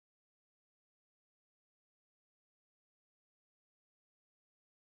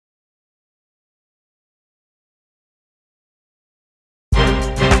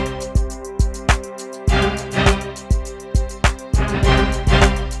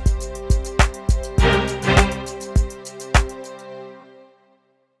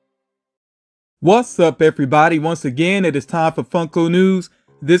What's up, everybody? Once again, it is time for Funko News.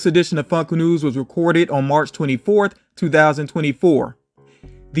 This edition of Funko News was recorded on March 24th, 2024.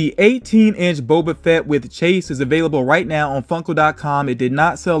 The 18-inch Boba Fett with Chase is available right now on Funko.com. It did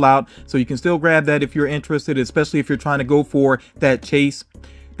not sell out, so you can still grab that if you're interested, especially if you're trying to go for that Chase.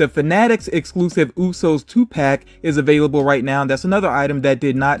 The Fanatics exclusive Usos 2-pack is available right now. That's another item that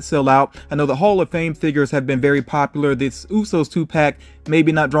did not sell out. I know the Hall of Fame figures have been very popular. This Usos 2-pack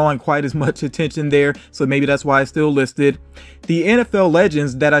maybe not drawing quite as much attention there, so maybe that's why it's still listed. The NFL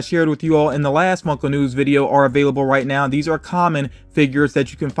Legends that I shared with you all in the last Funko News video are available right now. These are common figures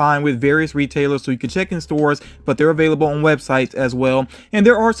that you can find with various retailers, so you can check in stores, but they're available on websites as well. And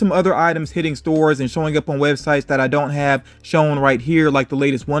there are some other items hitting stores and showing up on websites that I don't have shown right here, like the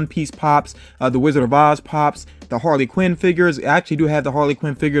latest One Piece pops, the Wizard of Oz pops, the Harley Quinn figures. I actually do have the Harley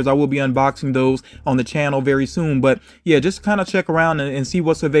Quinn figures. I will be unboxing those on the channel very soon. But yeah, just kind of check around and see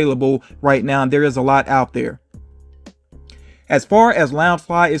what's available right now. There is a lot out there. As far as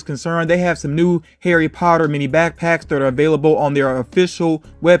Loungefly is concerned, they have some new Harry Potter mini backpacks that are available on their official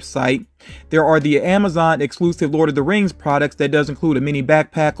website. There are the Amazon exclusive Lord of the Rings products that does include a mini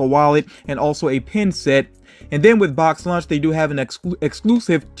backpack, a wallet, and also a pin set. And then with Box Lunch, they do have an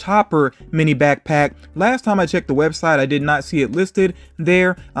exclusive Chopper mini backpack. Last time I checked the website, I did not see it listed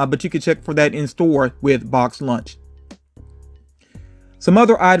there, but you can check for that in store with Box Lunch. Some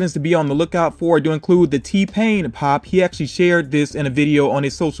other items to be on the lookout for do include the T-Pain pop. He actually shared this in a video on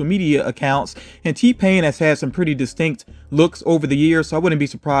his social media accounts, and T-Pain has had some pretty distinct looks over the years, so I wouldn't be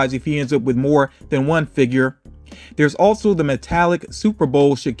surprised if he ends up with more than one figure. There's also the metallic Super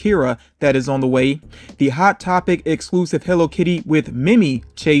Bowl Shakira that is on the way. The Hot Topic exclusive Hello Kitty with Mimi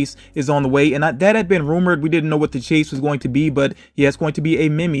Chase is on the way, and that had been rumored. We didn't know what the chase was going to be, but yeah, it's going to be a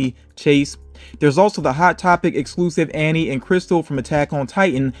Mimi Chase. There's also the Hot Topic exclusive Annie and Crystal from Attack on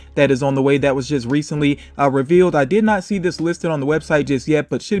Titan that is on the way. That was just recently revealed. I did not see this listed on the website just yet,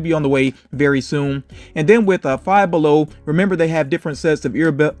 but should be on the way very soon. And then with Five Below, remember they have different sets of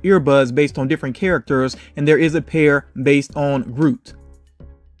earbuds based on different characters, and there is a pair based on Groot.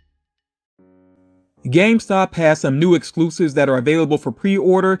 GameStop has some new exclusives that are available for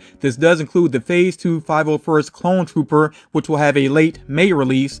pre-order. This does include the Phase 2 501st Clone Trooper, which will have a late May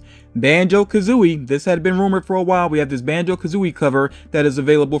release. Banjo-Kazooie, this had been rumored for a while. We have this Banjo-Kazooie cover that is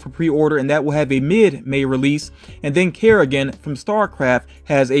available for pre-order, and that will have a mid-May release. And then Kerrigan from StarCraft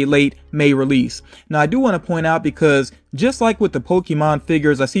has a late May release. Now, I do want to point out, because just like with the Pokemon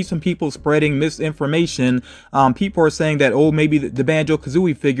figures, I see some people spreading misinformation. People are saying that, oh, maybe the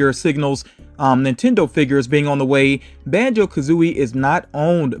Banjo-Kazooie figure signals Nintendo figures being on the way. Banjo-Kazooie is not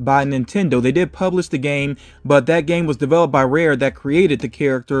owned by Nintendo. They did publish the game, but that game was developed by Rare that created the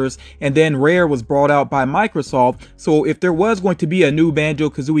characters, and then Rare was brought out by Microsoft. So if there was going to be a new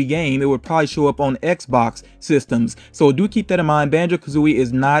Banjo-Kazooie game, it would probably show up on Xbox systems. So do keep that in mind. Banjo-Kazooie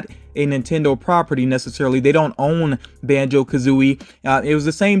is not a Nintendo property necessarily. They don't own Banjo-Kazooie. It was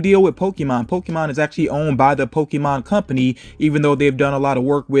the same deal with Pokemon. Pokemon is actually owned by the Pokemon company, even though they've done a lot of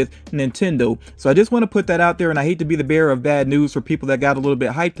work with Nintendo. So I just want to put that out there, and I hate to be the bearer of bad news for people that got a little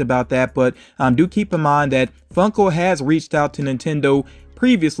bit hyped about that, but do keep in mind that Funko has reached out to Nintendo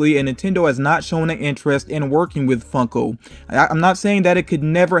previously, and Nintendo has not shown an interest in working with Funko. I'm not saying that it could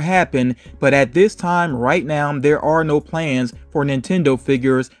never happen, but at this time, right now, there are no plans for Nintendo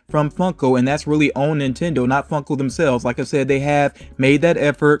figures from Funko, and that's really on Nintendo, not Funko themselves. Like I said, they have made that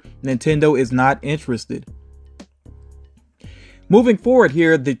effort. Nintendo is not interested. Moving forward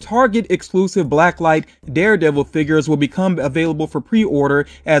here, the Target exclusive Blacklight Daredevil figures will become available for pre-order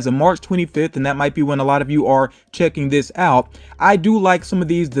as of March 25th, and that might be when a lot of you are checking this out. I do like some of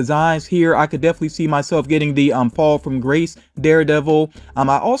these designs here. I could definitely see myself getting the Fall from Grace Daredevil.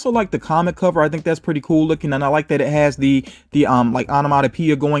 I also like the comic cover. I think that's pretty cool looking, and I like that it has the like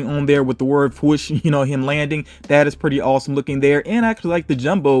onomatopoeia going on there with the word whoosh, you know, him landing. That is pretty awesome looking there, and I actually like the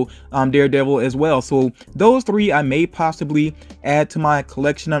Jumbo Daredevil as well. So those three I may possibly add to my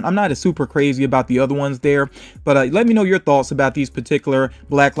collection. I'm not as super crazy about the other ones there, but let me know your thoughts about these particular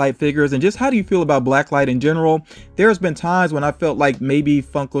Blacklight figures, and just how do you feel about Blacklight in general. There's been times when I felt like maybe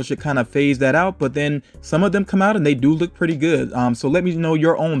Funko should kind of phase that out, but then some of them come out and they do look pretty good. So let me know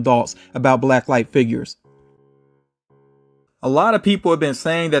your own thoughts about Blacklight figures. A lot of people have been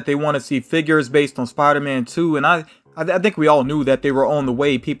saying that they want to see figures based on Spider-Man 2, and I I think we all knew that they were on the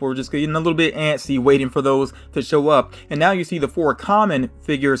way. People were just getting a little bit antsy waiting for those to show up. And now you see the 4 common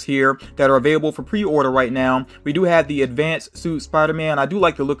figures here that are available for pre-order right now. We do have the Advanced Suit Spider-Man. I do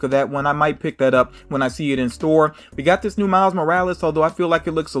like the look of that one. I might pick that up when I see it in store. We got this new Miles Morales, although I feel like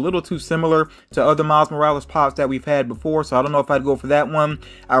it looks a little too similar to other Miles Morales pops that we've had before, so I don't know if I'd go for that one.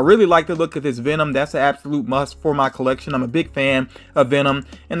 I really like the look of this Venom. That's an absolute must for my collection. I'm a big fan of Venom.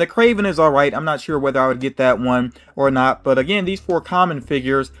 And the Kraven is alright. I'm not sure whether I would get that one or not. But again, these 4 common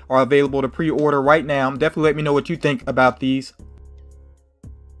figures are available to pre-order right now. Definitely let me know what you think about these.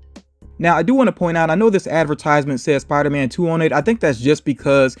 Now, I do want to point out, I know this advertisement says Spider-Man 2 on it. I think that's just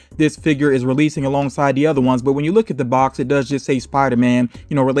because this figure is releasing alongside the other ones. But when you look at the box, it does just say Spider-Man,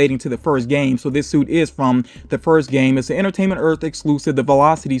 you know, relating to the first game. So this suit is from the first game. It's an Entertainment Earth exclusive, the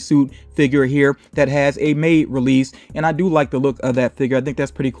Velocity suit figure here that has a May release. And I do like the look of that figure. I think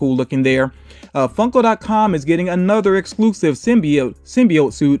that's pretty cool looking there. Funko.com is getting another exclusive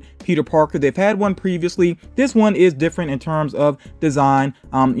symbiote suit, Peter Parker. They've had one previously. This one is different in terms of design.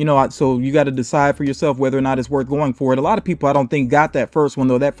 You know, so you got to decide for yourself whether or not it's worth going for it. A lot of people, I don't think, got that first one,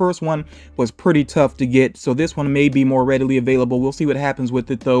 though. That first one was pretty tough to get, so this one may be more readily available. We'll see what happens with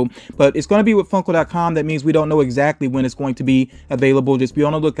it, though. But it's going to be with Funko.com. That means we don't know exactly when it's going to be available. Just be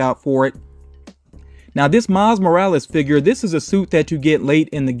on the lookout for it. Now, this Miles Morales figure, this is a suit that you get late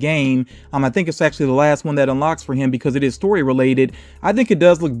in the game. I think it's actually the last one that unlocks for him because it is story related. I think it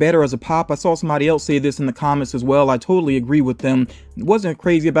does look better as a pop. I saw somebody else say this in the comments as well. I totally agree with them. Wasn't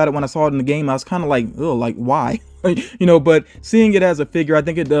crazy about it when I saw it in the game. I was kind of like, oh, like why? You know, but seeing it as a figure, I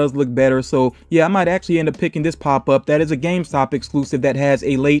think it does look better. So yeah, I might actually end up picking this pop-up. That is a GameStop exclusive that has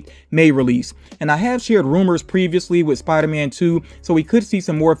a late May release. And I have shared rumors previously with Spider-Man 2, so we could see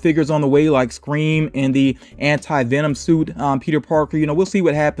some more figures on the way, like Scream and the anti-Venom suit, Peter Parker. You know, we'll see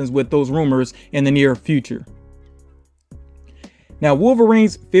what happens with those rumors in the near future. Now,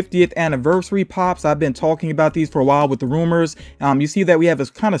 Wolverine's 50th anniversary pops. I've been talking about these for a while with the rumors. You see that we have this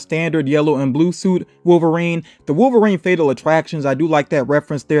kind of standard yellow and blue suit Wolverine. The Wolverine Fatal Attractions, I do like that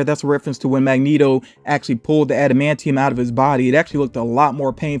reference there. That's a reference to when Magneto actually pulled the adamantium out of his body. It actually looked a lot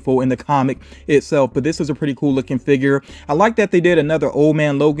more painful in the comic itself, but this is a pretty cool looking figure. I like that they did another Old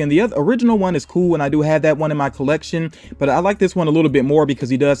Man Logan. The original one is cool, and I do have that one in my collection, but I like this one a little bit more because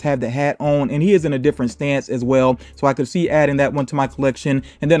he does have the hat on, and he is in a different stance as well, so I could see adding that one to my collection.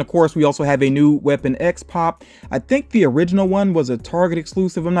 And then of course we also have a new Weapon X pop. I think the original one was a Target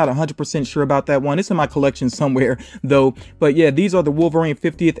exclusive. I'm not 100% sure about that one. It's in my collection somewhere though. But yeah, these are the Wolverine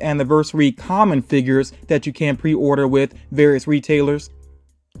 50th anniversary common figures that you can pre-order with various retailers.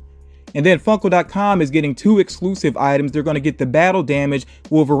 And then Funko.com is getting 2 exclusive items. They're going to get the Battle Damage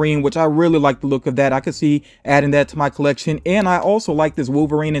Wolverine, which I really like the look of that. I could see adding that to my collection. And I also like this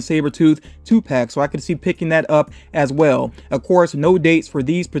Wolverine and Sabretooth 2-pack, so I could see picking that up as well. Of course, no dates for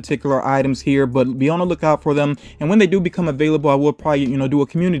these particular items here, but be on the lookout for them. And when they do become available, I will probably, you know, do a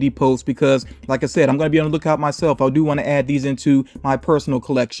community post because, like I said, I'm going to be on the lookout myself. I do want to add these into my personal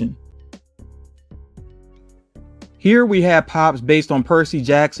collection. Here we have pops based on Percy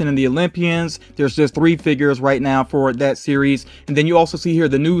Jackson and the Olympians. There's just 3 figures right now for that series. And then you also see here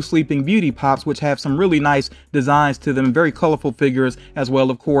the new Sleeping Beauty pops, which have some really nice designs to them. Very colorful figures as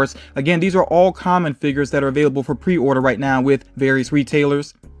well, of course. Again, these are all common figures that are available for pre-order right now with various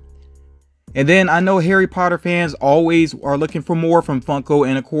retailers. And then I know Harry Potter fans always are looking for more from Funko,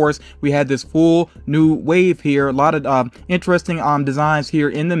 and of course we had this full new wave here. A lot of interesting designs here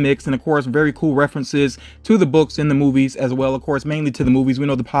in the mix, and of course very cool references to the books and the movies as well. Of course, mainly to the movies. We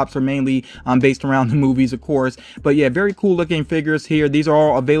know the pops are mainly based around the movies, of course. But yeah, very cool looking figures here. These are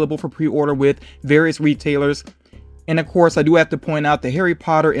all available for pre-order with various retailers. And of course, I do have to point out the Harry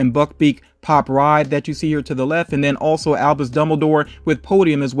Potter and Buckbeak pop ride that you see here to the left, and then also Albus Dumbledore with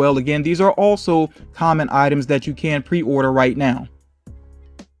Podium as well. Again, these are also common items that you can pre-order right now.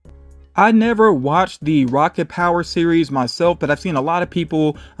 I never watched the Rocket Power series myself, but I've seen a lot of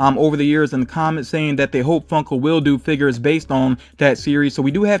people over the years in the comments saying that they hope Funko will do figures based on that series. So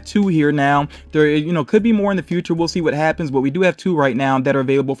we do have 2 here now. There, you know, could be more in the future. We'll see what happens, but we do have 2 right now that are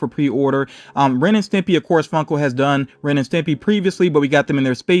available for pre-order. Ren and Stimpy, of course, Funko has done Ren and Stimpy previously, but we got them in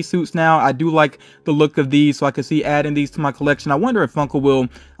their spacesuits now. I do like the look of these, so I can see adding these to my collection. I wonder if Funko will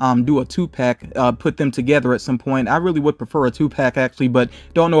do a 2-pack, put them together at some point. I really would prefer a 2-pack actually, but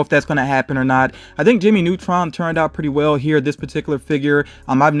don't know if that's going to to happen or not. I think Jimmy Neutron turned out pretty well here, this particular figure.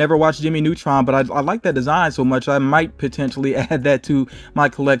 I've never watched Jimmy Neutron, but I like that design so much I might potentially add that to my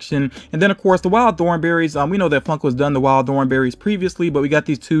collection. And then of course the Wild Thornberries. We know that Funko's done the Wild Thornberries previously, but we got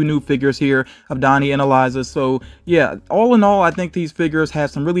these two new figures here of Donnie and Eliza. So yeah, all in all, I think these figures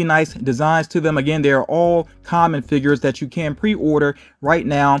have some really nice designs to them. Again, they're all common figures that you can pre-order right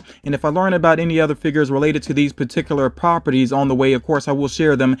now. And if I learn about any other figures related to these particular properties on the way, of course I will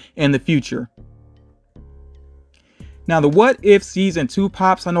share them in the future. Now, the What If Season 2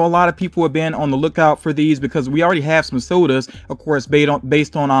 pops, I know a lot of people have been on the lookout for these because we already have some sodas, of course,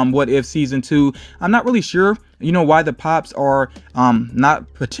 based on What If Season 2. I'm not really sure, you know, why the pops are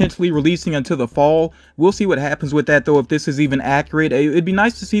not potentially releasing until the fall. We'll see what happens with that, though, if this is even accurate. It'd be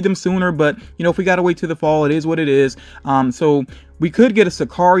nice to see them sooner, but, you know, if we got to wait till the fall, it is what it is. So we could get a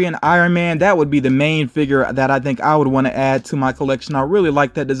Sicarian Iron Man. That would be the main figure that I think I would want to add to my collection. I really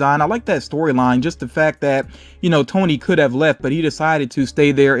like that design. I like that storyline. Just the fact that, you know, Tony could have left, but he decided to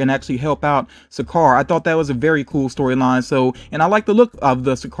stay there and actually help out Sakaar. I thought that was a very cool storyline. So, and I like the look of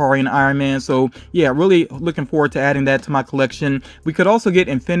the Sicarian Iron Man. So yeah, really looking forward to adding that to my collection. We could also get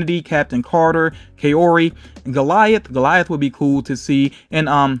Infinity, Captain Carter, Kaori, and Goliath. Goliath would be cool to see. And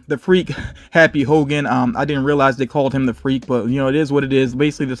the Freak, Happy Hogan. I didn't realize they called him the Freak, but you know, it is what it is.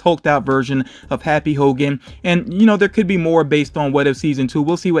 Basically this hulked out version of Happy Hogan. And you know, there could be more based on What If Season 2.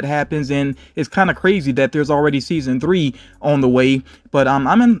 We'll see what happens. And it's kind of crazy that there's already Season 3 on the way. But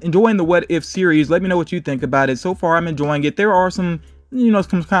I'm enjoying the What If series. Let me know what you think about it. So far I'm enjoying it. There are some, you know,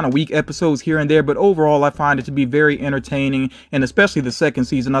 some kind of weak episodes here and there, but overall I find it to be very entertaining. And especially the second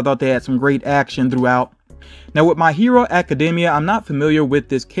season, I thought they had some great action throughout. Now with My Hero Academia, I'm not familiar with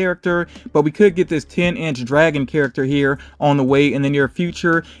this character, but we could get this 10-inch dragon character here on the way in the near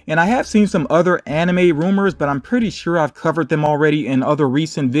future. And I have seen some other anime rumors, but I'm pretty sure I've covered them already in other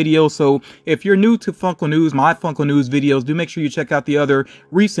recent videos. So if you're new to Funko News, my Funko News videos, do make sure you check out the other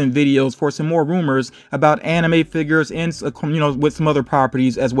recent videos for some more rumors about anime figures and, you know, with some other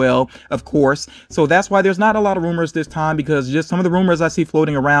properties as well, of course. So that's why there's not a lot of rumors this time, because just some of the rumors I see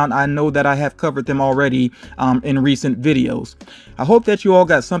floating around, I know that I have covered them already in recent videos. I hope that you all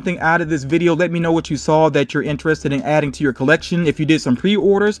got something out of this video. Let me know what you saw that you're interested in adding to your collection. If you did some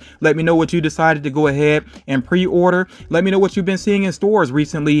pre-orders, let me know what you decided to go ahead and pre-order. Let me know what you've been seeing in stores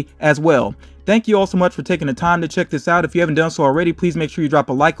recently as well. Thank you all so much for taking the time to check this out. If you haven't done so already, please make sure you drop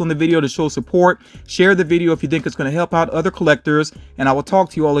a like on the video to show support. Share the video if you think it's going to help out other collectors, and I will talk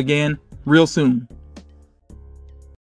to you all again real soon.